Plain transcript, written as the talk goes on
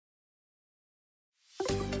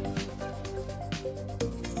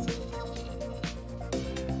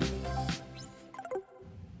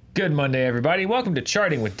Good Monday, everybody. Welcome to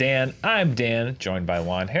Charting with Dan. I'm Dan, joined by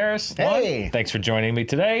Lon Harris. Hey. Lon, thanks for joining me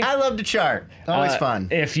today. I love to chart. Always fun.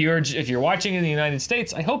 If you're watching in the United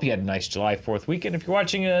States, I hope you had a nice July 4th weekend. If you're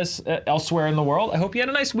watching us elsewhere in the world, I hope you had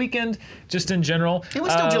a nice weekend, just in general. It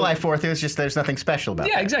was still July 4th. It was just there's nothing special about it.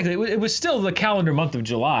 Yeah, exactly. It was still the calendar month of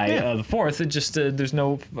July, the 4th. It just there's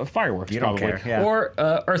no fireworks, You don't probably. care, yeah. Or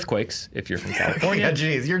earthquakes, if you're from California. Yeah,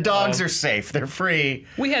 geez. Your dogs are safe. They're free.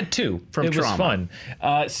 We had two. From it trauma. was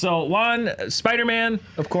fun. So, Lon, Spider-Man,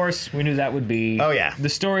 of course, we knew that would be the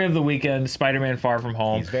story of the weekend, Spider-Man Far From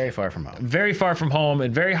Home. He's very far from home. Very far from home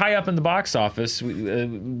and very high up in the box office.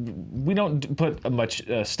 We don't put much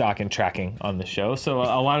stock in tracking on the show, so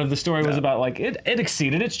a lot of the story was about, like, it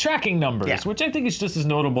exceeded its tracking numbers, which I think is just as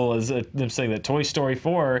notable as them saying that Toy Story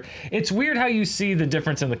 4, it's weird how you see the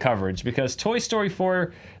difference in the coverage, because Toy Story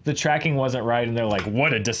 4, the tracking wasn't right, and they're like,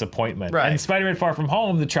 what a disappointment. Right. And Spider-Man Far From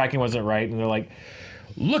Home, the tracking wasn't right, and they're like,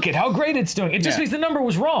 look at how great it's doing. It just means the number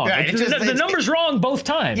was wrong. Right, The number's wrong both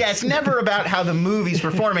times. Yeah, it's never about how the movie's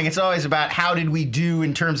performing. It's always about how did we do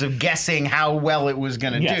in terms of guessing how well it was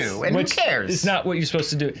going to do. And who cares? It's not what you're supposed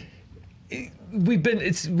to do. We've been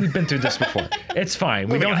through this before. It's fine.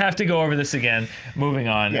 We don't have to go over this again. Moving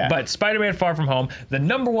on. Yeah. But Spider-Man Far From Home, the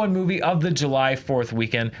 #1 movie of the July 4th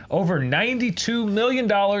weekend, over $92 million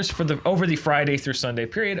over the Friday through Sunday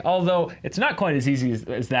period. Although it's not quite as easy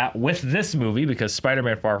as that with this movie, because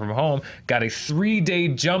Spider-Man Far From Home got a 3-day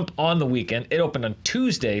jump on the weekend. It opened on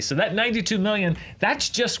Tuesday, so that $92 million, that's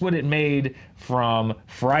just what it made from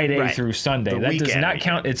Friday through Sunday. That does not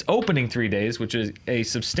count its opening 3 days, which is a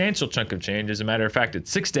substantial chunk of change. As a matter of fact,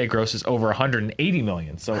 its 6-day gross is over $180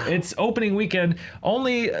 million. So its opening weekend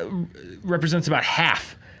only represents about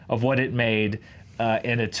half of what it made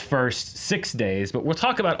in its first 6 days. But we'll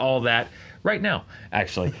talk about all that right now,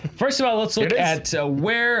 actually. First of all, let's look at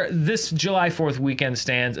where this July 4th weekend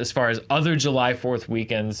stands as far as other July 4th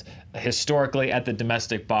weekends historically at the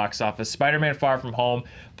domestic box office. Spider-Man Far From Home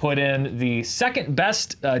put in the second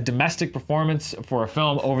best domestic performance for a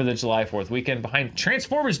film over the July 4th weekend, behind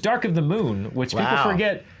Transformers Dark of the Moon, which people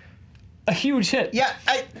forget, a huge hit. Yeah,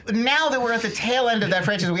 now that we're at the tail end of that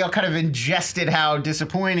franchise, we all kind of ingested how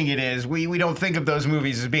disappointing it is. We don't think of those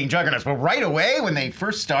movies as being juggernauts, but right away when they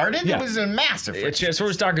first started, it was a massive hit.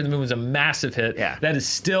 Transformers Dark of the Moon was a massive hit. Yeah. That is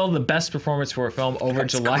still the best performance for a film over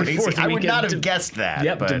July 4th weekend. I would not have guessed that.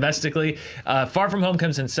 Yep, domestically. Far From Home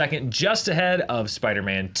comes in second, just ahead of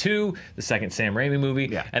Spider-Man 2, the second Sam Raimi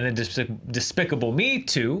movie, and then Despicable Me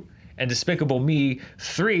 2, and Despicable Me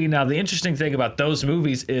 3. Now, the interesting thing about those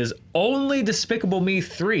movies is only Despicable Me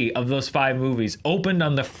 3 of those 5 movies opened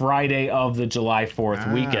on the Friday of the July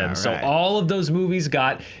 4th weekend. So all of those movies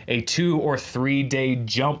got a 2 or 3 day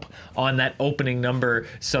jump on that opening number,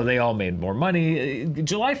 so they all made more money.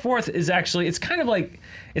 July 4th is actually, it's kind of like,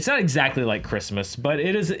 it's not exactly like Christmas, but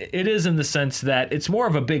it is in the sense that it's more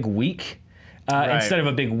of a big week. Instead of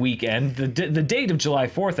a big weekend. The date of July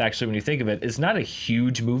 4th, actually, when you think of it, is not a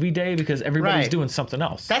huge movie day because everybody's doing something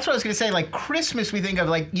else. That's what I was going to say. Like Christmas, we think of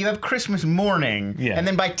like you have Christmas morning, and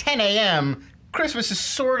then by 10 a.m., Christmas is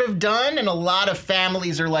sort of done, and a lot of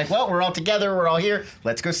families are like, well, we're all together, we're all here,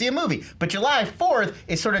 let's go see a movie. But July 4th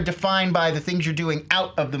is sort of defined by the things you're doing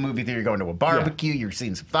out of the movie theater. You're going to a barbecue, you're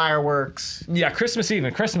seeing some fireworks. Yeah, Christmas Eve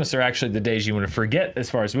and Christmas are actually the days you want to forget as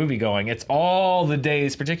far as movie going. It's all the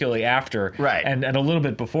days, particularly after and a little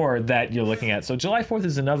bit before that you're looking at. So July 4th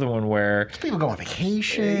is another one where people go on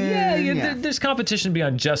vacation. There's competition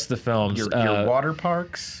beyond just the films. Your water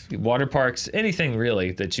parks. Water parks, anything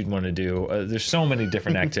really that you'd want to do. There's so many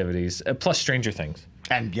different activities, plus Stranger Things.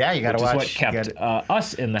 And yeah, you got to watch. Which is what kept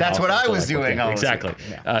us in the house. That's what I was doing. Exactly.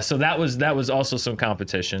 So that was also some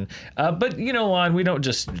competition. But you know, Lon, we don't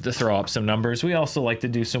just throw up some numbers. We also like to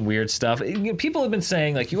do some weird stuff. People have been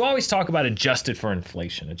saying, like, you always talk about adjusted for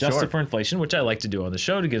inflation. Adjusted for inflation, which I like to do on the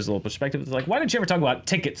show to give us a little perspective. It's like, why don't you ever talk about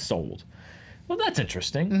tickets sold? Well, that's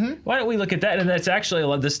interesting. Why don't we look at that? And that's actually, I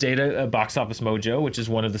love this data. Box Office Mojo, which is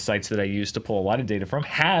one of the sites that I use to pull a lot of data from,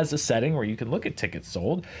 has a setting where you can look at tickets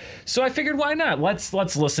sold. So I figured, why not? Let's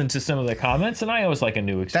listen to some of the comments. And I always like a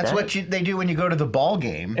new experiment. That's what they do when you go to the ball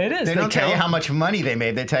game. It is. They don't tell you how much money they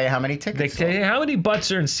made. They tell you how many tickets. They tell you how many butts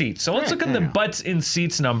are in seats. So let's look at the butts in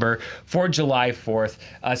seats number for July 4th.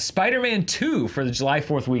 Spider-Man 2 for the July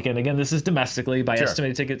 4th weekend. Again, this is domestically by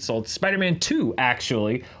estimated tickets sold. Spider-Man 2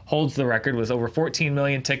 actually holds the record with over over 14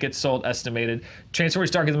 million tickets sold estimated.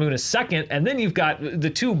 Transformers Dark of the Moon is second, and then you've got the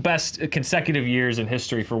two best consecutive years in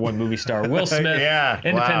history for one movie star. Will Smith,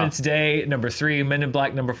 Independence Day, number 3, Men in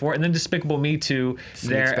Black, number 4, and then Despicable Me 2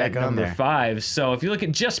 there at number 5. So if you look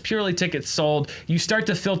at just purely tickets sold, you start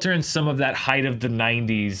to filter in some of that height of the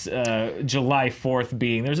 90s, July 4th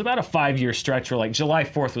being, there's about a 5-year stretch where like July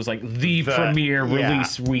 4th was like the premier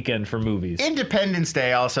release weekend for movies. Independence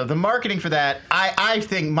Day also, the marketing for that, I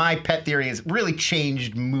think my pet theory is really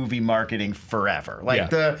changed movie marketing forever. Like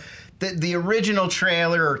the original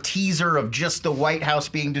trailer or teaser of just the White House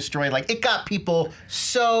being destroyed, like it got people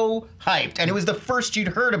so hyped. And it was the first you'd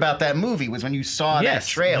heard about that movie was when you saw that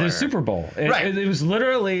trailer. The Super Bowl. It was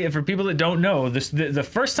literally, for people that don't know, the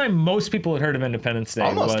first time most people had heard of Independence Day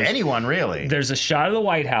almost anyone really. There's a shot of the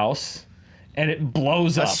White House and it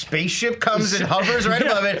blows up. A spaceship comes and hovers right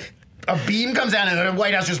above it. A beam comes down and the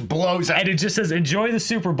White House just blows up. And it just says, enjoy the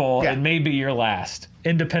Super Bowl. It may be your last.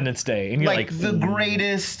 Independence Day. And you're like the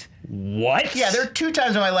greatest. What? Yeah, there are 2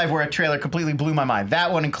 times in my life where a trailer completely blew my mind.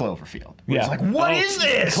 That one and Cloverfield. It's like, what is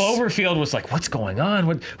this? Cloverfield was like, what's going on?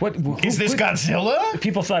 What is this Godzilla?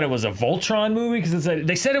 People thought it was a Voltron movie because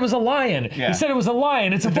they said it was a lion. They said it was a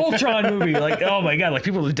lion. It's a Voltron movie. Like, oh my god! Like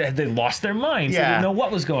people, they lost their minds. They didn't know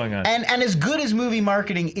what was going on. And as good as movie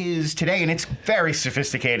marketing is today, and it's very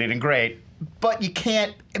sophisticated and great, but you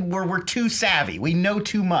can't. We're too savvy. We know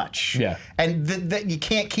too much. Yeah. And you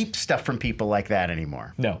can't keep stuff from people like that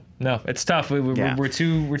anymore. No, it's tough. We're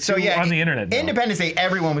too on the internet now. Independence Day,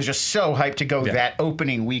 everyone was just so hyped to go that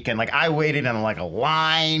opening weekend. Like I waited in like a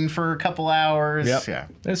line for a couple hours. Yeah,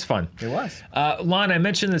 it was fun. It was. Lon, I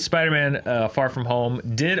mentioned that Spider-Man Far From Home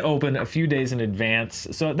did open a few days in advance,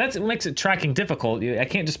 so that makes it tracking difficult. I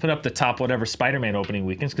can't just put up the top whatever Spider-Man opening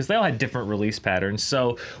weekends because they all had different release patterns.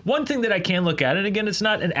 So one thing that I can look at, and again, it's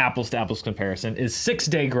not an apples to apples comparison, is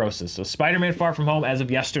 6-day grosses. So Spider-Man Far From Home, as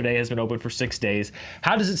of yesterday, has been open for 6 days.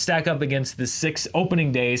 How does it stack up against the 6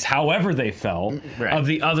 opening days, however they fell, of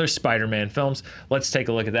the other Spider-Man films? Let's take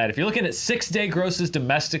a look at that. If you're looking at 6-day grosses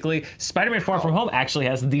domestically, Spider-Man Far From Home actually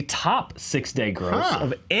has the top 6-day gross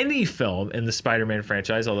of any film in the Spider-Man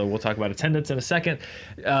franchise, although we'll talk about attendance in a second.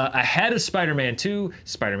 Ahead of Spider-Man 2,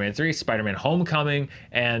 Spider-Man 3, Spider-Man Homecoming,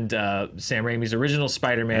 and Sam Raimi's original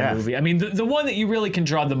Spider-Man movie. I mean, the one that you really can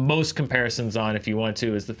draw the most comparisons on, if you want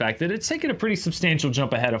to, is the fact that it's taken a pretty substantial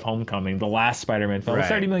jump ahead of Homecoming, the last Spider-Man film.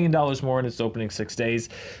 $30 million more in its opening 6 days.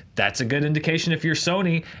 That's a good indication if you're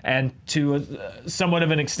Sony, and to somewhat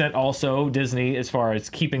of an extent also Disney, as far as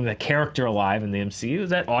keeping the character alive in the MCU,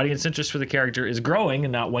 that audience interest for the character is growing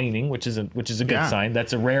and not waning, which is a good sign.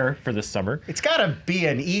 That's a rare for this summer. It's got to be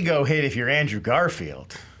an ego hit if you're Andrew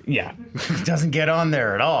Garfield. Yeah. Doesn't get on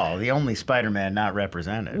there at all. The only Spider-Man not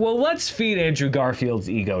represented. Well, let's feed Andrew Garfield's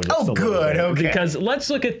ego just a little bit. Okay. Because let's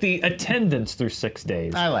look at the attendance through 6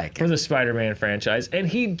 days for the Spider-Man franchise. And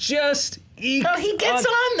he just he gets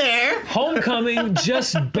on there. Homecoming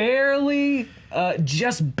just barely behind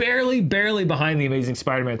The Amazing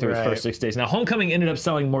Spider-Man through its first 6 days. Now, Homecoming ended up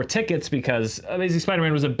selling more tickets because Amazing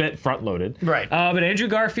Spider-Man was a bit front-loaded. Right. But Andrew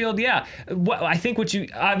Garfield, I think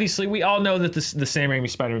obviously we all know that the Sam Raimi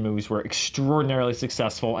Spider-Man movies were extraordinarily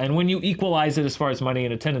successful, and when you equalize it as far as money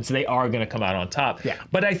and attendance, they are going to come out on top. Yeah.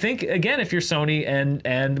 But I think, again, if you're Sony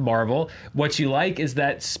and Marvel, what you like is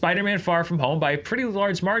that Spider-Man Far From Home, by a pretty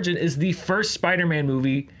large margin, is the first Spider-Man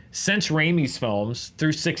movie since Raimi's films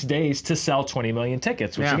through 6 days to sell 20 million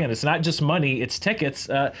tickets, which again, it's not just money, it's tickets.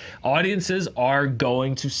 Audiences are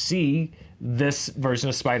going to see this version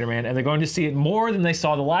of Spider-Man, and they're going to see it more than they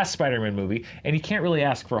saw the last Spider-Man movie, and you can't really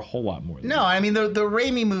ask for a whole lot more than that. I mean, the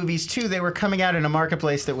Raimi movies, too, they were coming out in a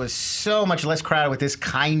marketplace that was so much less crowded with this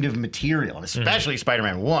kind of material, and especially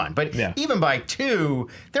Spider-Man 1. But even by 2,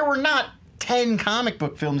 there were not 10 comic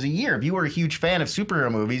book films a year. If you were a huge fan of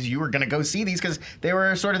superhero movies, you were going to go see these because they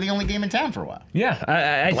were sort of the only game in town for a while. Yeah,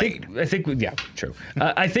 I think, true.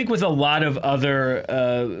 I think with a lot of other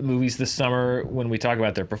movies this summer, when we talk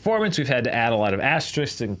about their performance, we've had to add a lot of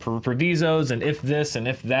asterisks and provisos and if this and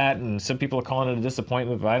if that, and some people are calling it a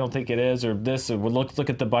disappointment, but I don't think it is, or this, or look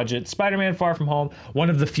at the budget. Spider-Man Far From Home, one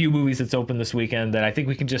of the few movies that's open this weekend that I think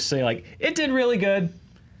we can just say, like, it did really good.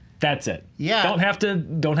 That's it. Yeah.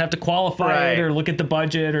 Don't have to qualify it or look at the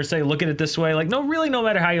budget or say look at it this way. Like, no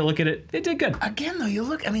matter how you look at it, it did good. Again, though,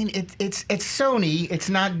 it's Sony, it's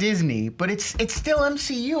not Disney, but it's still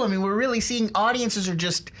MCU. I mean, we're really seeing audiences are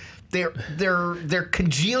just they're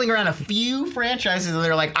congealing around a few franchises, and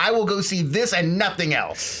they're like, I will go see this and nothing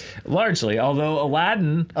else. Largely, although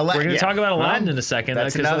Aladdin, we're going to talk about Aladdin in a second,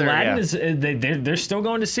 because Aladdin is they're still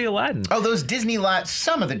going to see Aladdin. Oh, those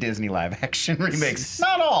some of the Disney live action remakes,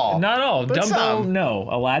 not all, Dumbo, some. no.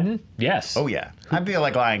 Aladdin, yes. Oh yeah, I feel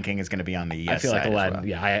like Lion King is going to be on the yes side. I feel like Aladdin. Well.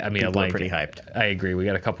 Yeah, I mean, people Lion are pretty King, hyped. I agree. We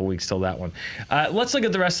got a couple weeks till that one. Let's look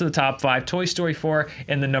at the rest of the top 5. Toy Story 4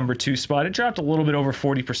 in the number 2 spot. It dropped a little bit over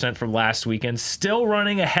 40% from last weekend. Still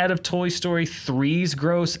running ahead of Toy Story 3's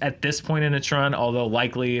gross at this point in its run, although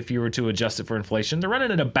likely if you were to adjust it for inflation, they're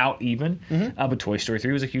running at about even. But Toy Story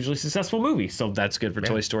 3 was a hugely successful movie, so that's good for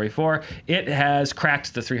Toy Story 4. It has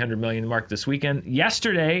cracked the 300 million mark this weekend.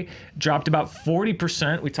 Yesterday dropped about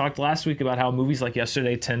 40%. We talked last week about how movies like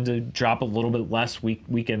Yesterday tend to drop a little bit less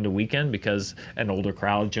weekend to weekend because an older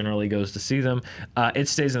crowd generally goes to see them. It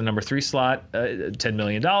stays in the number 3 slot, $10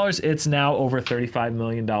 million. It's now over $35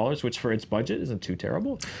 million, which for its budget isn't too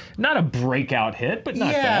terrible. Not a breakout hit, but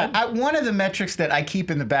not bad. One of the metrics that I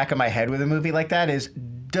keep in the back of my head with a movie like that is,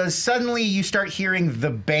 does suddenly you start hearing the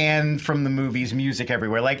band from the movie's music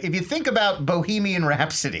everywhere? Like, if you think about Bohemian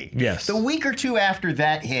Rhapsody, yes, the week or two after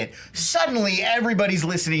that hit, suddenly everybody's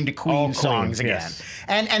listening to Queen songs again. Yes.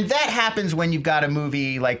 And that happens when you've got a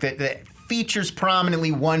movie like that features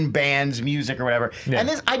prominently one band's music or whatever. Yeah. And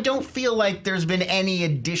this, I don't feel like there's been any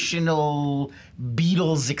additional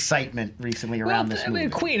Beatles excitement recently around this movie. I mean,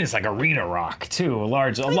 Queen is like arena rock too, a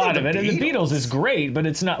lot of it. And the Beatles is great, but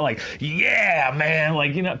it's not like, yeah, man,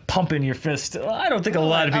 like you're not pumping your fist. I don't think a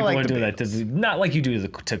lot of people are doing that. Not like you do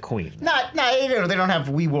to Queen. They don't have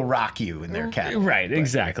 "We Will Rock You" in their catalog. Right,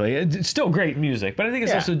 exactly. It's still great music, but I think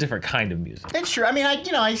it's also a different kind of music. It's true. I mean,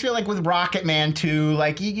 I feel like with Rocket Man too,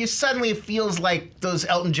 like you suddenly, it feels like those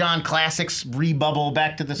Elton John classics rebubble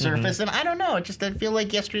back to the surface, and I don't know. I feel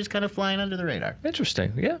like Yesterday's kind of flying under the radar.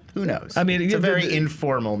 Interesting, yeah. Who knows? I mean, it's a very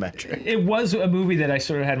informal metric. It was a movie that I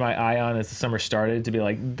sort of had my eye on as the summer started, to be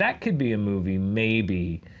like, that could be a movie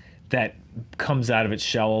maybe that comes out of its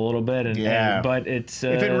shell a little bit, but it's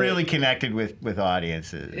if it really connected with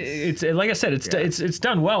audiences. It's like I said, it's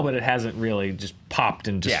done well, but it hasn't really just popped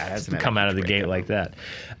and just come out of the gate like that.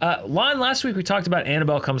 Lon, last week we talked about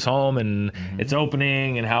Annabelle Comes Home and its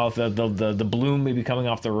opening and how the bloom may be coming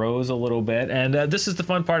off the rose a little bit. And this is the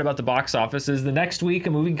fun part about the box office, is the next week a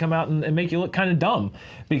movie can come out and make you look kind of dumb,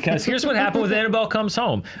 because here's what happened with Annabelle Comes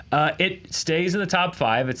Home. It stays in the top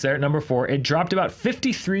 5. It's there at number 4. It dropped about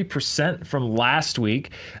 53% from last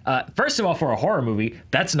week. First of all, for a horror movie,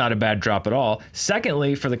 that's not a bad drop at all.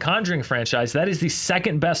 Secondly, for the Conjuring franchise, that is the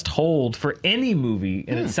second best hold for any movie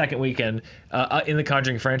in its second weekend in the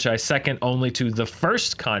Conjuring franchise, second only to the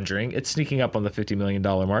first Conjuring. It's sneaking up on the $50 million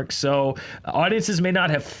mark. So audiences may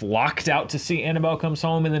not have flocked out to see Annabelle Comes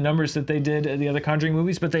Home in the numbers that they did the other Conjuring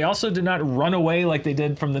movies, but they also did not run away like they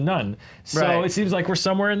did from The Nun. So it seems like we're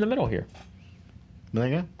somewhere in the middle here. There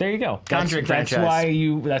you go. Conjuring that's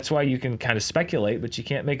why you can kind of speculate, but you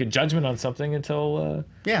can't make a judgment on something until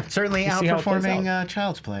certainly outperforming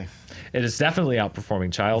Child's Play. It is definitely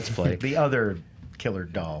outperforming Child's Play. The other killer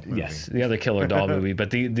doll movie. Yes, the other killer doll movie,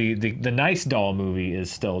 but the nice doll movie is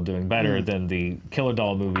still doing better than the killer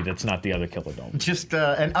doll movie that's not the other killer doll movie. Just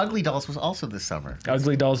and Ugly Dolls was also this summer.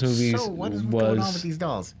 Ugly Dolls movies. So what is going on with these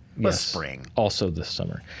dolls? Yes, spring. Also this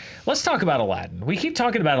summer. Let's talk about Aladdin. We keep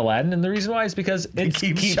talking about Aladdin, and the reason why is because it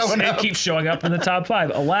keeps showing up in the top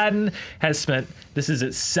 5. Aladdin has spent, this is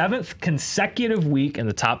its 7th consecutive week in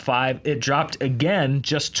the top 5. It dropped again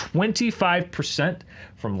just 25%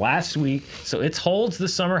 from last week. So its holds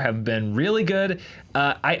this summer have been really good.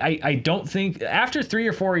 I don't think, after 3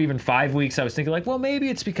 or 4 or even 5 weeks, I was thinking like, well, maybe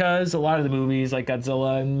it's because a lot of the movies like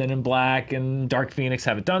Godzilla and Men in Black and Dark Phoenix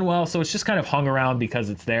haven't done well, so it's just kind of hung around because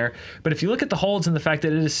it's there. But if you look at the holds and the fact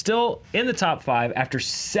that it is still in the top 5 after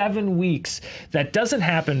 7 weeks, that doesn't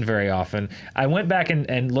happen very often. I went back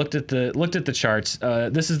and looked at the charts.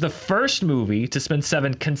 This is the first movie to spend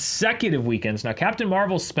 7 consecutive weekends. Now, Captain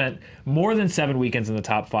Marvel spent more than 7 weekends in the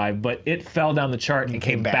top 5, but it fell down the chart and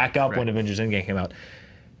came back up when Avengers Endgame came out.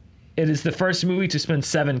 It is the first movie to spend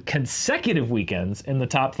 7 consecutive weekends in the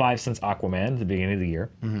top 5 since Aquaman at the beginning of the year.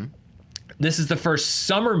 This is the first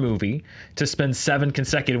summer movie to spend 7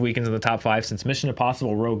 consecutive weekends in the top 5 since Mission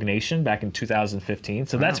Impossible Rogue Nation back in 2015.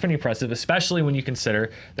 So that's pretty impressive, especially when you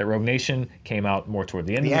consider that Rogue Nation came out more toward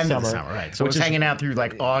the end of the summer. Right. So it was hanging out through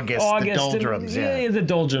like August the doldrums. The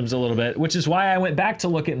doldrums a little bit, which is why I went back to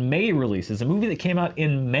look at May releases, a movie that came out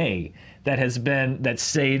in May that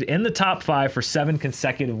stayed in the top 5 for 7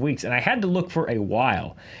 consecutive weeks. And I had to look for a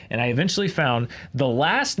while. And I eventually found the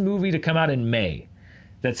last movie to come out in May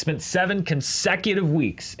that spent 7 consecutive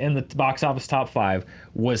weeks in the box office top 5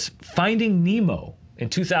 was Finding Nemo in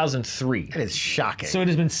 2003. That is shocking. So it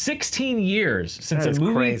has been 16 years since a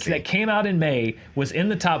movie that came out in May was in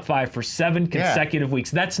the top 5 for 7 consecutive weeks.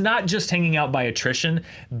 That's not just hanging out by attrition.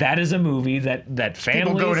 That is a movie that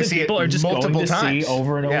families and people are just going to see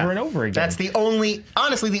over and over and over again. That's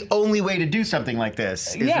honestly the only way to do something like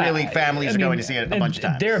this is really families are going to see it a bunch of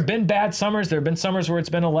times. There have been bad summers. There have been summers where it's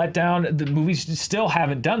been a letdown. The movies still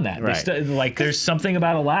haven't done that. Right. There's something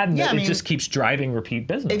about Aladdin that it just keeps driving repeat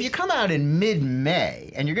business. If you come out in mid-May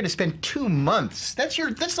and you're going to spend 2 months, that's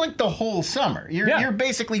like the whole summer. You're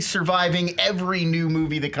basically surviving every new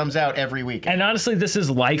movie that comes out every week. And honestly, this is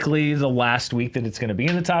likely the last week that it's going to be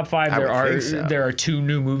in the top 5. There are 2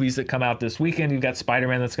 new movies that come out this weekend. You've got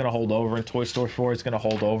Spider-Man that's going to hold over, and Toy Story 4 is going to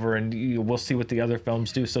hold over, and we'll see what the other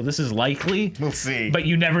films do. So this is likely. We'll see. But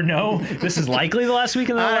you never know. This is likely the last week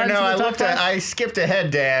in the I don't know. I skipped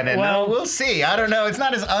ahead, Dan, and we'll see. I don't know. It's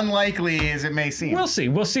not as unlikely as it may seem. We'll see.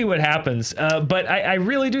 We'll see what happens. But I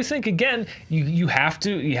really do think, again, you have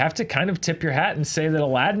to kind of tip your hat and say that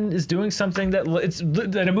Aladdin is doing something that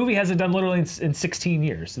a movie hasn't done literally in 16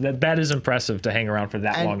 years. That is impressive to hang around for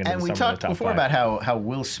that long. And we talked before about how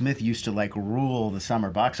Will Smith used to like rule the summer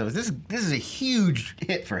box office. This is a huge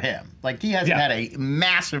hit for him. Like, he hasn't had a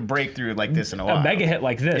massive breakthrough like this in a while. A mega hit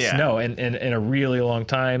like this, no, in a really long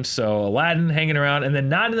time. So Aladdin hanging around, and then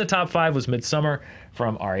not in the top 5 was Midsummer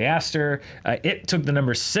from Ari Aster. It took the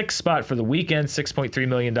number 6 spot for the weekend, $6.3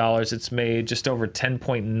 million. It's made just over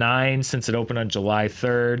 10.9 since it opened on July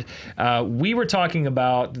 3rd. We were talking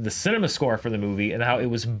about the cinema score for the movie and how it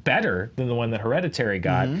was better than the one that Hereditary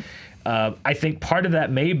got. I think part of that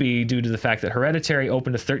may be due to the fact that Hereditary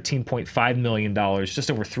opened to $13.5 million just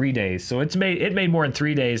over 3 days. So it made more in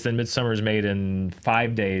 3 days than Midsummer's made in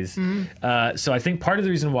 5 days. So I think part of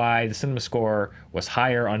the reason why the cinema score was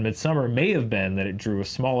higher on Midsummer may have been that it drew a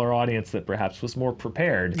smaller audience that perhaps was more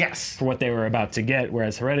prepared for what they were about to get,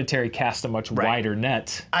 whereas Hereditary cast a much wider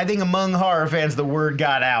net. I think among horror fans, the word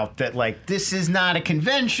got out that, like, this is not a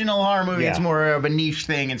conventional horror movie. It's more of a niche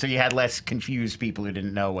thing, and so you had less confused people who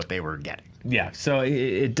didn't know what they were getting. Yeah, so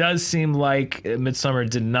it does seem like Midsummer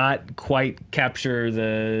did not quite capture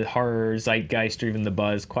the horror zeitgeist or even the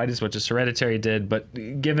buzz quite as much as Hereditary did,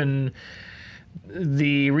 but given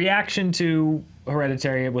the reaction to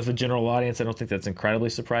Hereditary with the general audience, I don't think that's incredibly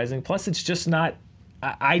surprising. Plus, it's just not,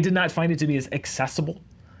 I did not find it to be as accessible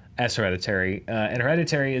as Hereditary, and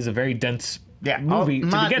Hereditary is a very dense movie to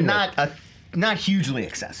begin with. Not hugely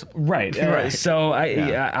accessible. Right. So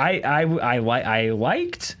I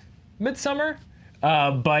liked Midsummer,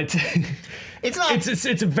 but it's not. It's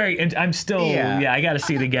a very. I'm still. I got to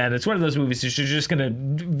see it again. It's one of those movies you're just gonna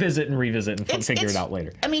visit and revisit and figure it out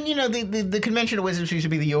later. I mean, the convention of wisdom seems to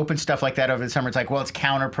be the open stuff like that over the summer. It's like, well, it's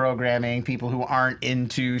counter programming. People who aren't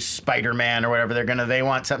into Spider-Man or whatever, they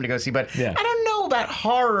want something to go see. But I don't know about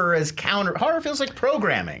horror as counter. Horror feels like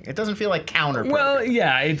programming. It doesn't feel like counter. Well,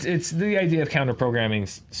 yeah, it's the idea of counter programming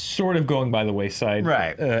sort of going by the wayside,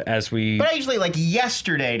 right? As we. But usually, like,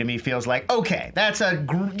 yesterday to me feels like, okay,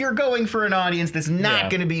 you're going for an audience that's not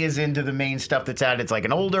going to be as into the main stuff that's out. It's like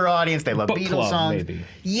an older audience. They love Beatles songs. Maybe.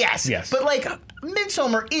 Yes. But like,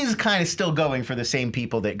 Midsommar is kind of still going for the same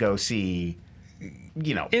people that go see,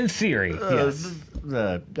 in theory,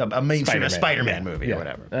 a mainstream Spider-Man movie or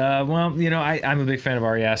whatever. Well, I'm a big fan of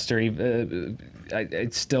Ari Aster. I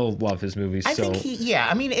still love his movies. I think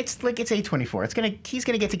I mean, it's like, it's A24. He's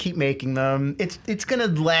gonna get to keep making them. It's gonna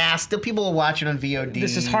last. The people will watch it on VOD.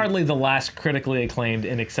 This is hardly the last critically acclaimed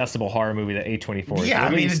inaccessible horror movie that A24. Yeah, I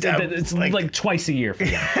mean, it's like twice a year for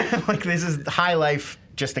them. Like, this is High Life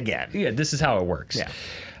just again. Yeah, this is how it works. Yeah.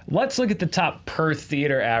 Let's look at the top per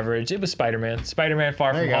theater average. It was Spider-Man. Spider-Man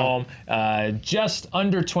Far From Home. Just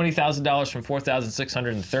under $20,000 from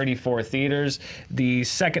 4,634 theaters. The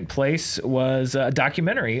second place was a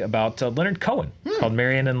documentary about Leonard Cohen called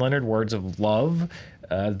Marion and Leonard, Words of Love.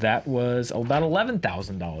 That was about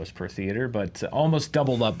 $11,000 per theater, but almost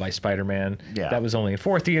doubled up by Spider-Man. Yeah. That was only in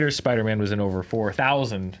 4 theaters. Spider-Man was in over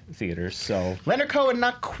 4,000 theaters. So Leonard Cohen,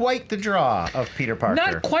 not quite the draw of Peter Parker.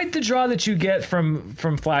 Not quite the draw that you get from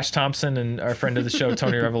Flash Thompson and our friend of the show,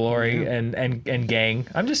 Tony Revolori, and gang.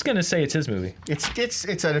 I'm just gonna say it's his movie. It's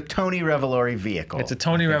a Tony Revolori vehicle. It's a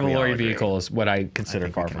Tony Revolori vehicle is what I consider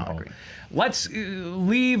Far From Home. Let's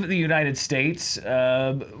leave the United States.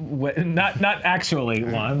 Not actually,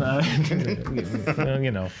 Lon.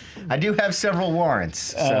 I do have several warrants.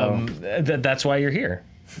 So that's why you're here.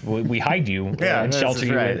 we hide you and shelter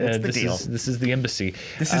you. Right. This is the embassy.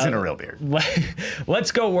 This isn't a real beard.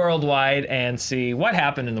 Let's go worldwide and see what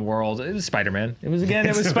happened in the world. It was Spider-Man. It was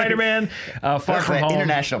Spider-Man. Far From Home.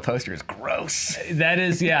 International poster is gross. That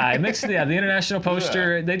is, I mixed the international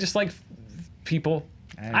poster. They just like people.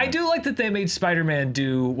 I do like that they made Spider-Man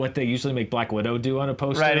do what they usually make Black Widow do on a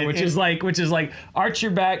poster, which is like arch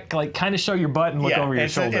your back, like kind of show your butt and look over your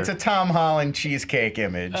shoulder. It's a Tom Holland cheesecake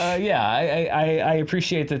image. I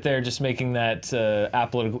appreciate that they're just making that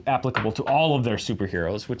applicable to all of their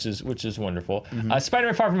superheroes, which is wonderful.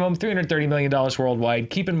 Spider-Man: Far From Home, $330 million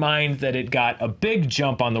worldwide. Keep in mind that it got a big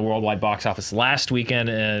jump on the worldwide box office last weekend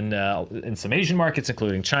in some Asian markets,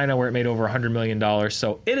 including China, where it made over $100 million.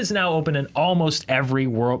 So it is now open in almost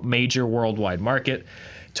every major worldwide market.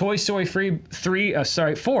 Toy Story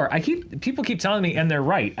 4. People keep telling me, and they're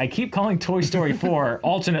right. I keep calling Toy Story 4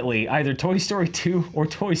 alternately either Toy Story 2 or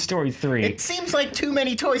Toy Story 3. It seems like too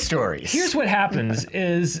many Toy Stories. Here's what happens: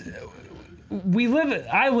 is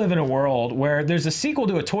I live in a world where there's a sequel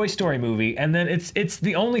to a Toy Story movie, and then it's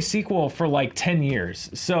the only sequel for like 10 years.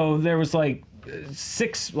 So there was like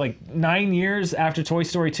 9 years after Toy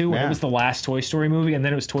Story 2 when it was the last Toy Story movie, and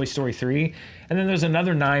then it was Toy Story 3, and then there's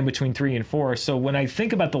another 9 between 3 and 4. So when I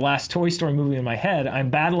think about the last Toy Story movie in my head,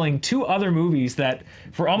 I'm battling 2 other movies that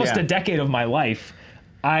for almost a decade of my life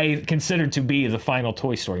I considered to be the final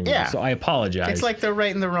Toy Story movie. So I apologize. It's like they're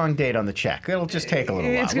writing the wrong date on the check. It'll just take a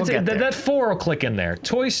little while. We'll get there. That 4 will click in there.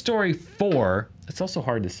 Toy Story 4, it's also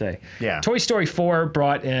hard to say. Toy Story 4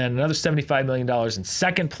 brought in another $75 million in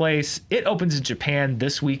second place. It opens in Japan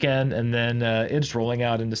this weekend, and then it's rolling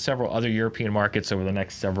out into several other European markets over the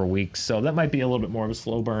next several weeks. So that might be a little bit more of a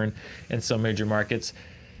slow burn in some major markets.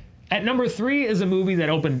 At number 3 is a movie that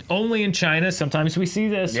opened only in China. Sometimes we see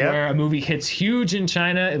this where a movie hits huge in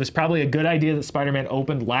China. It was probably a good idea that Spider-Man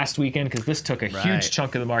opened last weekend because this took a huge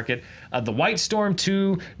chunk of the market. The White Storm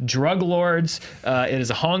 2, Drug Lords. It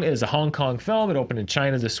is a Hong Kong film. It opened in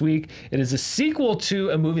China this week. It is a sequel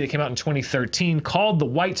to a movie that came out in 2013 called The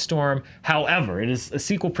White Storm. However, it is a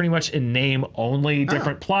sequel pretty much in name only.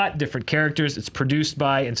 Different plot, different characters. It's produced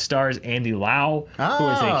by and stars Andy Lau, who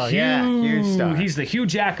is a huge star. He's the Hugh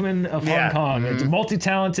Jackman of Hong Kong. It's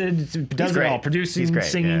multi-talented, does it all, producing,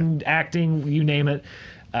 singing, acting, you name it.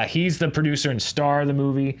 He's the producer and star of the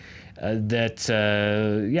movie.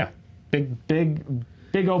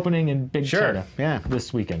 Big opening and big China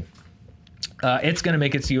this weekend. It's going to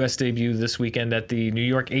make its U.S. debut this weekend at the New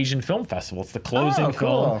York Asian Film Festival. It's the closing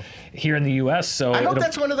film here in the U.S. So I hope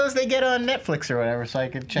that's one of those they get on Netflix or whatever, so I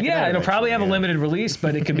could check it out. Yeah, it'll probably have a limited release,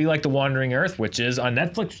 but it could be like The Wandering Earth, which is on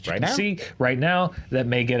Netflix. You can see right now that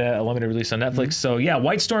may get a limited release on Netflix. So yeah,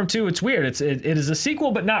 White Storm 2. It's weird. It is a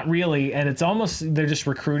sequel, but not really, and it's almost they're just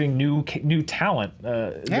recruiting new talent.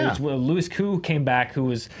 Louis Koo came back, who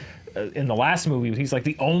was in the last movie. He's like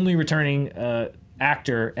the only returning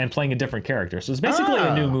actor and playing a different character. So it's basically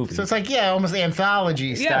a new movie. So it's like, almost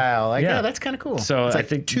anthology style. Like, that's kind of cool. So it's I like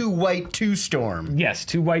think 2 White, 2 Storm. Yes,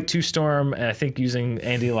 2 White, 2 Storm. And I think using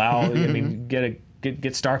Andy Lau, I mean,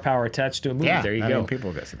 get star power attached to a movie. There you go. Mean,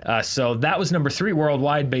 people will go see that. So that was number 3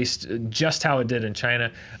 worldwide, based just how it did in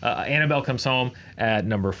China. Annabelle Comes Home at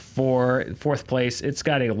number 4, 4th place. It's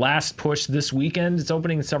got a last push this weekend. It's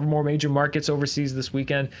opening in several more major markets overseas this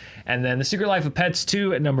weekend. And then The Secret Life of Pets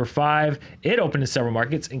 2 at number 5. It opened in several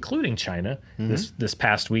markets, including China, this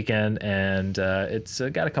past weekend. And it's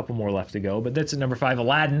got a couple more left to go. But that's at number 5.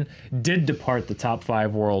 Aladdin did depart the top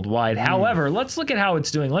 5 worldwide. However, let's look at how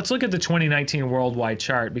it's doing. Let's look at the 2019 worldwide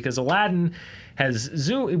chart, because Aladdin has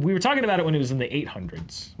zoomed. We were talking about it when it was in the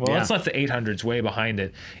 800s. Well, let's let the 800s way behind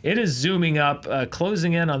it. It is zooming up,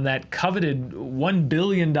 closing in on that coveted $1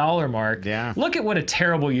 billion mark. Look at what a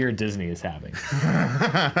terrible year Disney is having. Endgame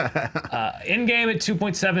at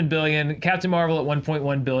 $2.7 billion, Captain Marvel at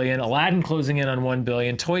 $1.1 billion, Aladdin closing in on $1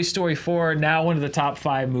 billion, Toy Story 4 now one of the top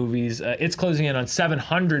 5 movies. It's closing in on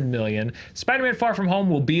 $700 million. Spider-Man: Far From Home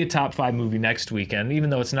will be a top 5 movie next weekend, even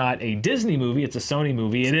though it's not a Disney movie, it's a Sony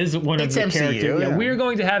movie. It is one of the characters. We're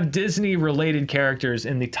going to have Disney-related characters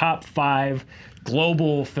in the top 5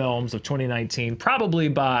 global films of 2019, probably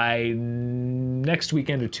by next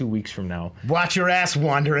weekend or 2 weeks from now. Watch your ass,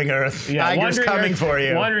 Wandering Earth. Tiger's coming for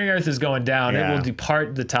you. Wandering Earth is going down. It will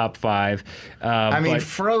depart the top 5. I mean,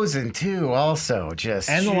 Frozen too, also just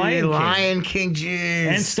and the Lion King, jeez,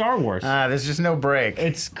 and Star Wars. There's just no break.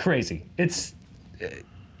 It's crazy. It's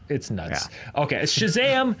nuts. Okay,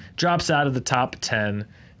 Shazam drops out of the top 10.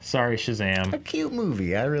 Sorry, Shazam. A cute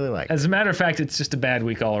movie. I really like it. As a matter of fact, it's just a bad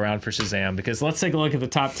week all around for Shazam, because let's take a look at the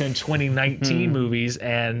top 10 2019 movies,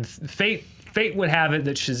 and fate would have it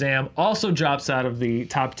that Shazam also drops out of the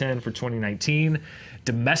top 10 for 2019.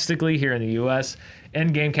 domestically here in the U.S.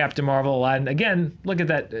 Endgame, Captain Marvel, Aladdin. Again, look at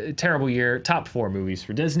that terrible year. Top 4 movies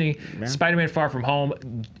for Disney. Yeah. Spider-Man Far From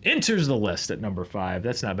Home enters the list at number 5.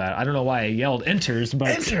 That's not bad. I don't know why I yelled enters,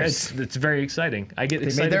 but it's very exciting. I get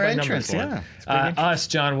excited by numbers. Yeah. Us,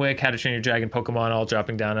 John Wick, How to Train Your Dragon, Pokemon, all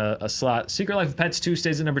dropping down a slot. Secret Life of Pets 2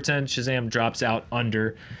 stays at number 10. Shazam drops out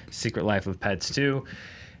under Secret Life of Pets 2.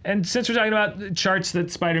 And since we're talking about charts that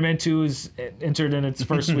Spider-Man 2 is entered in its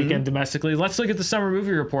first weekend domestically, let's look at the summer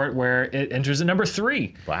movie report where it enters at number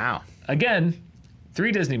 3. Wow. Again,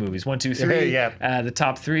 3 Disney movies. 1, 2, 3. Yeah. The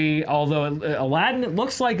top 3. Although Aladdin, it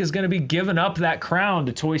looks like, is going to be giving up that crown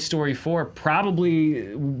to Toy Story 4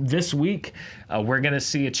 probably this week. We're going to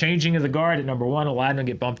see a changing of the guard at number 1. Aladdin will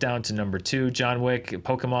get bumped down to number 2. John Wick,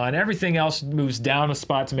 Pokemon, everything else moves down a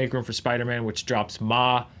spot to make room for Spider-Man, which drops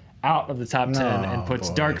Ma out of the top 10 and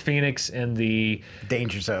puts Dark Phoenix in the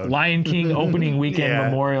danger zone. Lion King opening weekend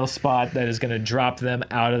memorial spot that is going to drop them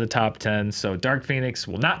out of the top 10. So Dark Phoenix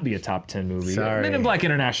will not be a top 10 movie. Men in Black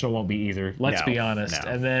International won't be either. Let's be honest.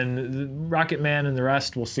 And then Rocket Man and the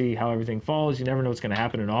rest, we'll see how everything falls. You never know what's going to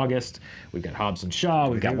happen in August. We've got Hobbs and Shaw.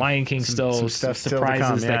 We've got Lion King some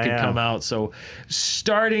surprises that could come out. So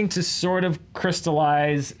starting to sort of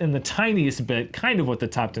crystallize in the tiniest bit kind of what the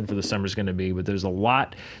top 10 for the summer is going to be, but there's a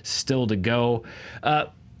lot still to go.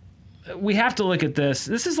 We have to look at this.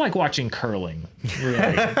 This is like watching curling, really,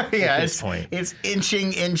 at this point. It's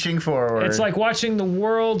inching forward. It's like watching the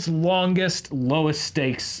world's longest, lowest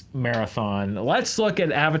stakes marathon. Let's look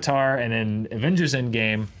at Avatar and then Avengers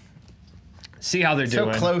Endgame. See how they're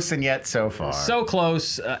doing. So close and yet so far. So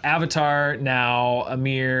close. Avatar now a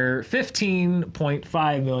mere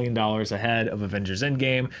 $15.5 million ahead of Avengers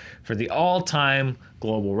Endgame for the all-time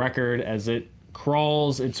global record as it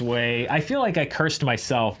crawls its way. I feel like I cursed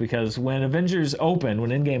myself because when Avengers opened, when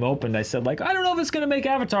Endgame opened, I said, like, I don't know if it's going to make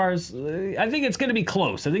Avatars. I think it's going to be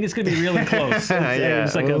close. I think it's going to be really close.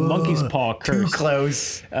 It's like a monkey's paw curse. Too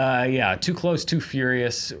close. Yeah, too close, too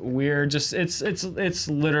furious. We're just, it's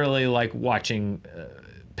literally like watching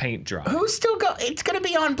paint dry. Who's still go? It's going to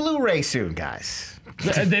be on Blu-ray soon, guys.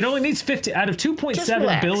 It only needs 50 out of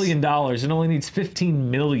 $2.7 billion. It only needs 15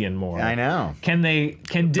 million more. I know. Can Disney?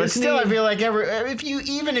 But still, I feel like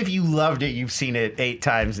even if you loved it, you've seen it 8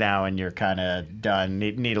 times now, and you're kind of done.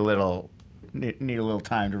 Need a little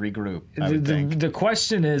time to regroup. The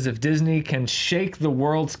question is if Disney can shake the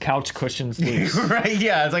world's couch cushions loose. Right,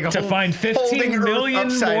 yeah. It's like to find $15 million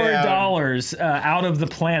more dollars out of the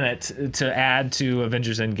planet to add to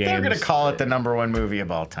Avengers Endgame. They're going to call it the #1 movie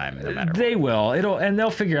of all time, no matter what. They will.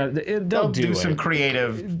 They'll figure out. They'll do some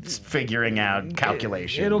creative figuring out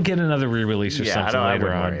calculation. It'll get another re-release or something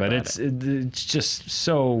later on, but it's just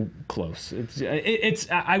so close.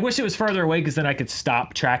 I wish it was further away because then I could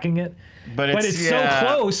stop tracking it. But it's so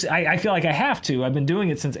close, I feel like I have to. I've been doing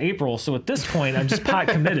it since April, so at this point, I'm just pot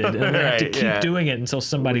committed. And I'm going to have to keep doing it until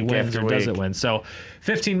somebody wins or doesn't win. So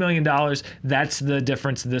 $15 million, that's the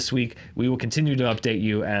difference this week. We will continue to update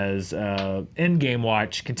you as Endgame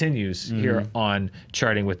Watch continues here on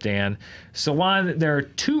Charting with Dan. So, Lon, there are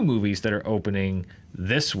 2 movies that are opening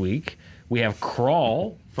this week. We have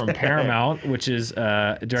Crawl from Paramount, which is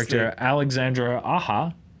director Alexandra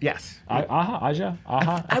Aja. Yes. Aja?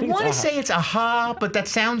 I want to say it's Aha, but that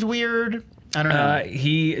sounds weird. I don't know.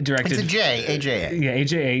 He directed... It's a J, AJA. Yeah,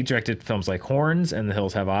 AJA directed films like Horns and The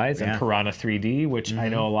Hills Have Eyes and Piranha 3D, which I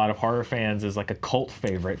know a lot of horror fans is like a cult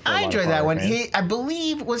favorite for I enjoy that one. Fans. I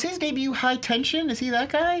believe, was his debut High Tension? Is he that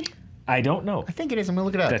guy? I don't know. I think it is. I'm gonna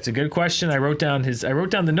look it up. That's a good question. I wrote down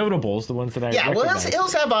the notables, the ones that I recognize.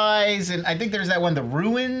 Hills Have Eyes, and I think there's that one, The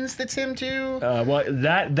Ruins, that's him too. Well,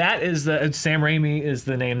 that is the Sam Raimi is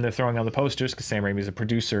the name they're throwing on the posters because Sam Raimi is a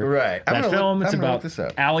producer. Right. That film, it's about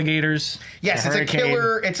alligators. Yes,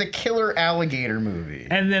 it's a killer alligator movie.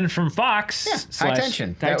 And then from Fox, High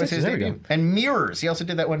Tension. That was his debut. And Mirrors. He also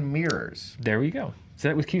did that one, Mirrors. There we go. Is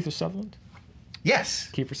that with Kiefer Sutherland? Yes.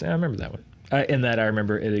 Kiefer Sutherland. I remember that one. In that I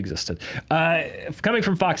remember it existed. Coming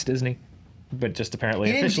from Fox Disney, but just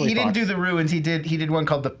apparently officially He didn't do The Ruins. He did one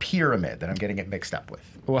called The Pyramid that I'm getting it mixed up with.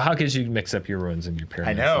 Well, how could you mix up your Ruins and your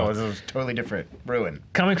Pyramid? I know. It was totally different. Ruin.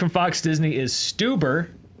 Coming from Fox Disney is Stuber,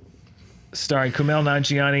 starring Kumail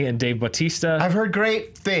Nanjiani and Dave Bautista. I've heard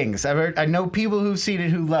great things. I know people who've seen it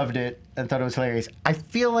who loved it and thought it was hilarious. I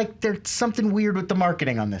feel like there's something weird with the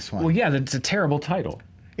marketing on this one. Well, yeah, it's a terrible title.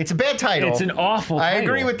 It's a bad title. It's an awful title. I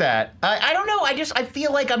agree with that. I don't know. I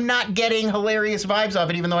feel like I'm not getting hilarious vibes off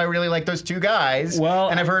it, even though I really like those two guys. Well,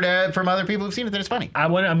 and I've heard from other people who've seen it that it's funny.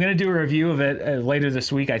 I'm going to do a review of it later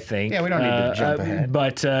this week, I think. Yeah, we don't need to jump ahead.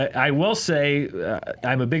 But I will say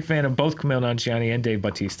I'm a big fan of both Kumail Nanjiani and Dave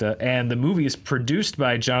Bautista, and the movie is produced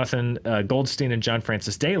by Jonathan Goldstein and John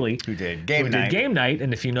Francis Daly, who did Game Night.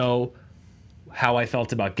 And if you know how I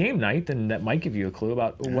felt about Game Night, then that might give you a clue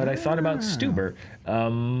about what I thought about Stuber.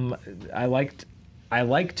 I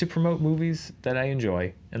like to promote movies that I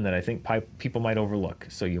enjoy and that I think people might overlook.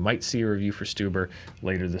 So you might see a review for Stuber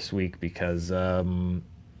later this week because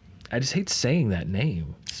I just hate saying that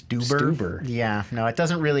name. Stuber. Yeah, no, it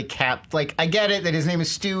doesn't really like, I get it that his name is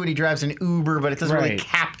Stu and he drives an Uber, but it doesn't really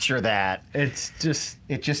capture that. It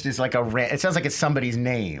just is like it sounds like it's somebody's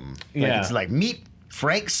name. Like it's like, meet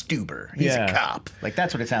Frank Stuber. He's a cop. Like,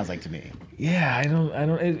 that's what it sounds like to me. Yeah, I don't.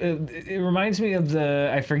 It reminds me of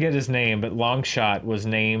I forget his name, but Longshot was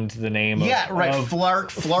named the name. Yeah, right.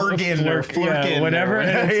 Flarkin or Flurkin, whatever.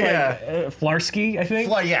 Like, Flarsky, I think.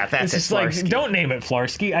 That's just like, don't name it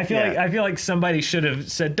Flarsky. I feel like somebody should have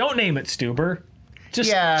said, don't name it Stuber.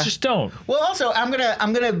 Just don't. Well, also, I'm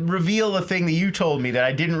gonna reveal a thing that you told me that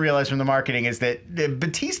I didn't realize from the marketing is that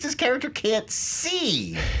Batista's character can't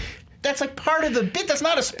see. That's like part of the bit. That's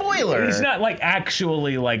not a spoiler. He's not like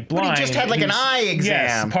actually like blind. But he just had like an eye exam.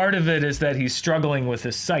 Yes, part of it is that he's struggling with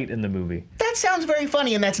his sight in the movie. That sounds very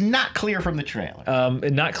funny, and that's not clear from the trailer.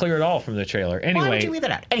 Not clear at all from the trailer. Anyway, why would you leave that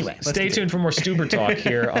out? Anyway, stay tuned for more Stuber Talk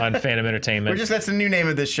here on Fandom Entertainment. That's the new name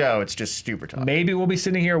of this show. It's just Stuber Talk. Maybe we'll be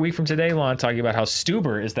sitting here a week from today, Lon, talking about how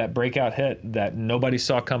Stuber is that breakout hit that nobody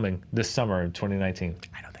saw coming this summer of 2019.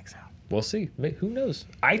 I don't think so. We'll see. Who knows?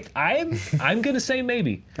 I'm gonna say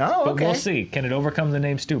maybe. Oh, okay. But we'll see. Can it overcome the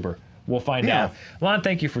name Stuber? We'll find out. Lon,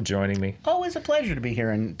 thank you for joining me. Always a pleasure to be here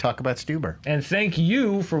and talk about Stuber. And thank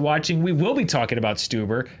you for watching. We will be talking about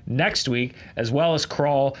Stuber next week, as well as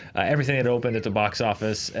Crawl, everything that opened at the box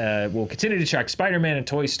office. We'll continue to track Spider-Man and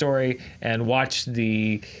Toy Story and watch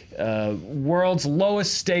the world's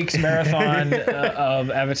lowest stakes marathon of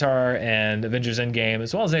Avatar and Avengers Endgame,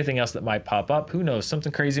 as well as anything else that might pop up. Who knows?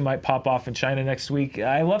 Something crazy might pop off in China next week.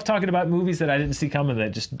 I love talking about movies that I didn't see coming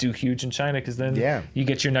that just do huge in China, because then you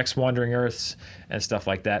get your next Wandering Earths and stuff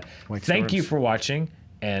like that. Thank you for watching,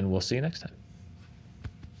 and we'll see you next time.